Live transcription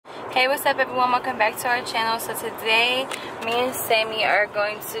Hey, what's up everyone, welcome back to our channel. So today me and Sammy are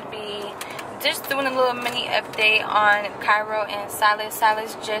going to be just doing a little mini update on Cairo and Silas.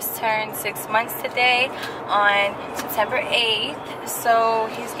 Silas just turned 6 months today on September 8th, so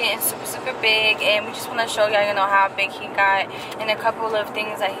he's getting super big, and we just want to show y'all, you know, how big he got and a couple of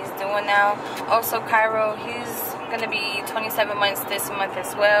things that he's doing now. Also, Cairo, he's gonna be 27 months this month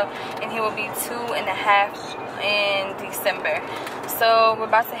as well, and he will be 2.5 in December. So we're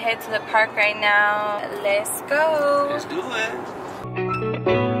about to head to the park right now. Let's go. Let's do it.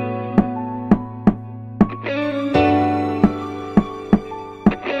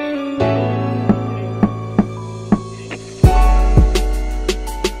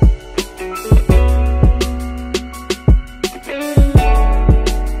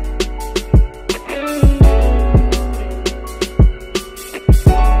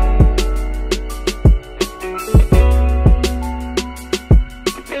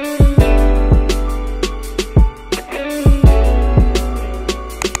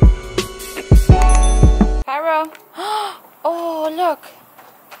 Oh, look.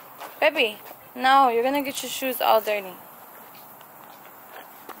 Baby, no, you're gonna get your shoes all dirty.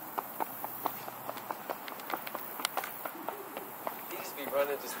 He just be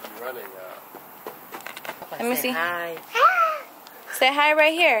running, y'all. Let me see. Hi. Say hi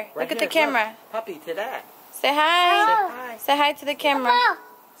right here. Right Look at the here, camera. look. Puppy, to that. Say hi. Say hi. Say hi to the camera.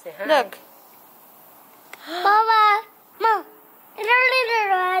 Say hi. Look. Mama. Mom.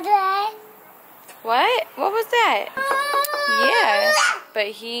 What? What was that? Yeah. But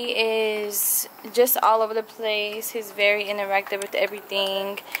he is just all over the place. He's very interactive with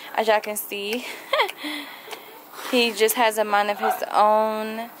everything, as y'all can see. He just has a mind of his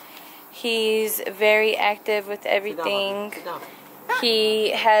own. He's very active with everything. Sit down.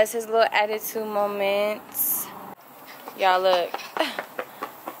 He has his little attitude moments. Y'all look.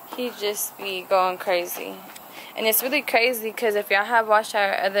 He just be going crazy. And it's really crazy because if y'all have watched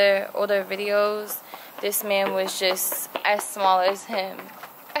our other older videos, this man was just as small as him.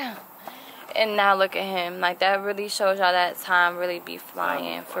 And now look at him. Like, that really shows y'all that time really be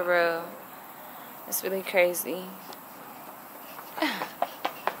flying, for real. It's really crazy.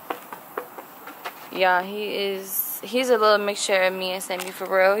 Yeah, he's a little mixture of me and Sammy, for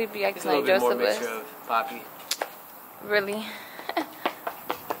real. He be acting like Joseph. A little bit more mixture of Poppy. Really.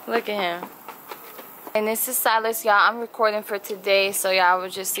 Look at him. And this is Silas, y'all. I'm recording for today, so y'all will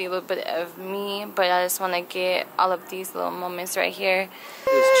just see a little bit of me, but I just want to get all of these little moments right here.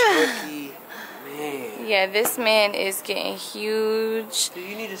 This chunky man. Yeah, this man is getting huge. Dude,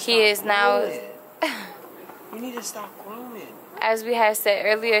 you need to stop He is now, You need to stop grooming. as we had said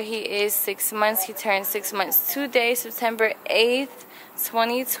earlier, he is 6 months. He turned 6 months today, September 8th,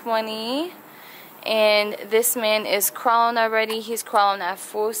 2020. And this man is crawling already. He's crawling at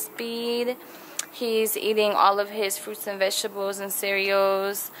full speed. He's eating all of his fruits and vegetables and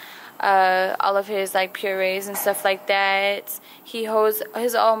cereals, all of his like purees and stuff like that. He holds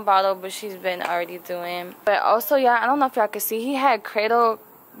his own bottle, but she's been already doing. But also, y'all, I don't know if y'all can see, he had cradle,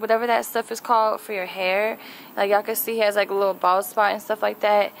 whatever that stuff is called for your hair. Like, y'all can see he has like a little bald spot and stuff like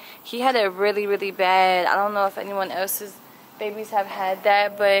that. He had it really bad. I don't know if anyone else's babies have had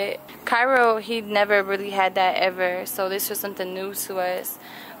that, but Cairo, he never really had that ever. So this was something new to us.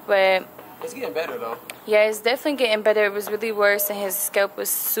 But It's getting better though. yeah, it's definitely getting better. It was really worse, and his scalp was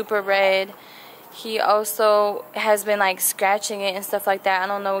super red. He also has been like scratching it and stuff like that. I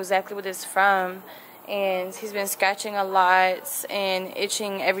don't know exactly what it's from, and he's been scratching a lot and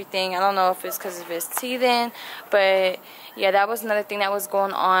itching everything. I don't know if it's because of his teething, but yeah, that was another thing that was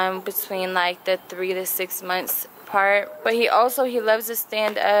going on between like the 3 to 6 months part. But he loves to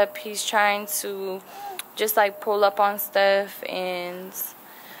stand up. He's trying to just like pull up on stuff, and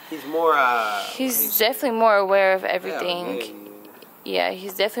He's more, he's definitely more aware of everything. Yeah,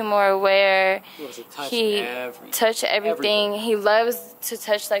 he's definitely more aware. He wants to touch touch everything. He loves to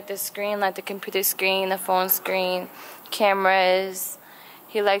touch like the screen, like the computer screen, the phone screen, cameras.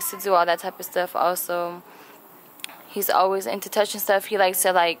 He likes to do all that type of stuff also. He's always into touching stuff. He likes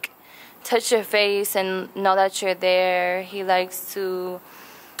to like touch your face and know that you're there. He likes to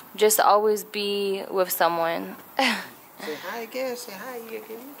just always be with someone. Say hi again. Say hi. You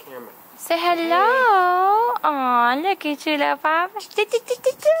get in the camera. Say hello. Aw, look at you, little papa.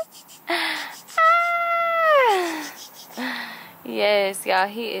 Yes, y'all,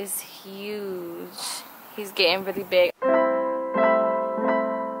 he is huge. He's getting really big.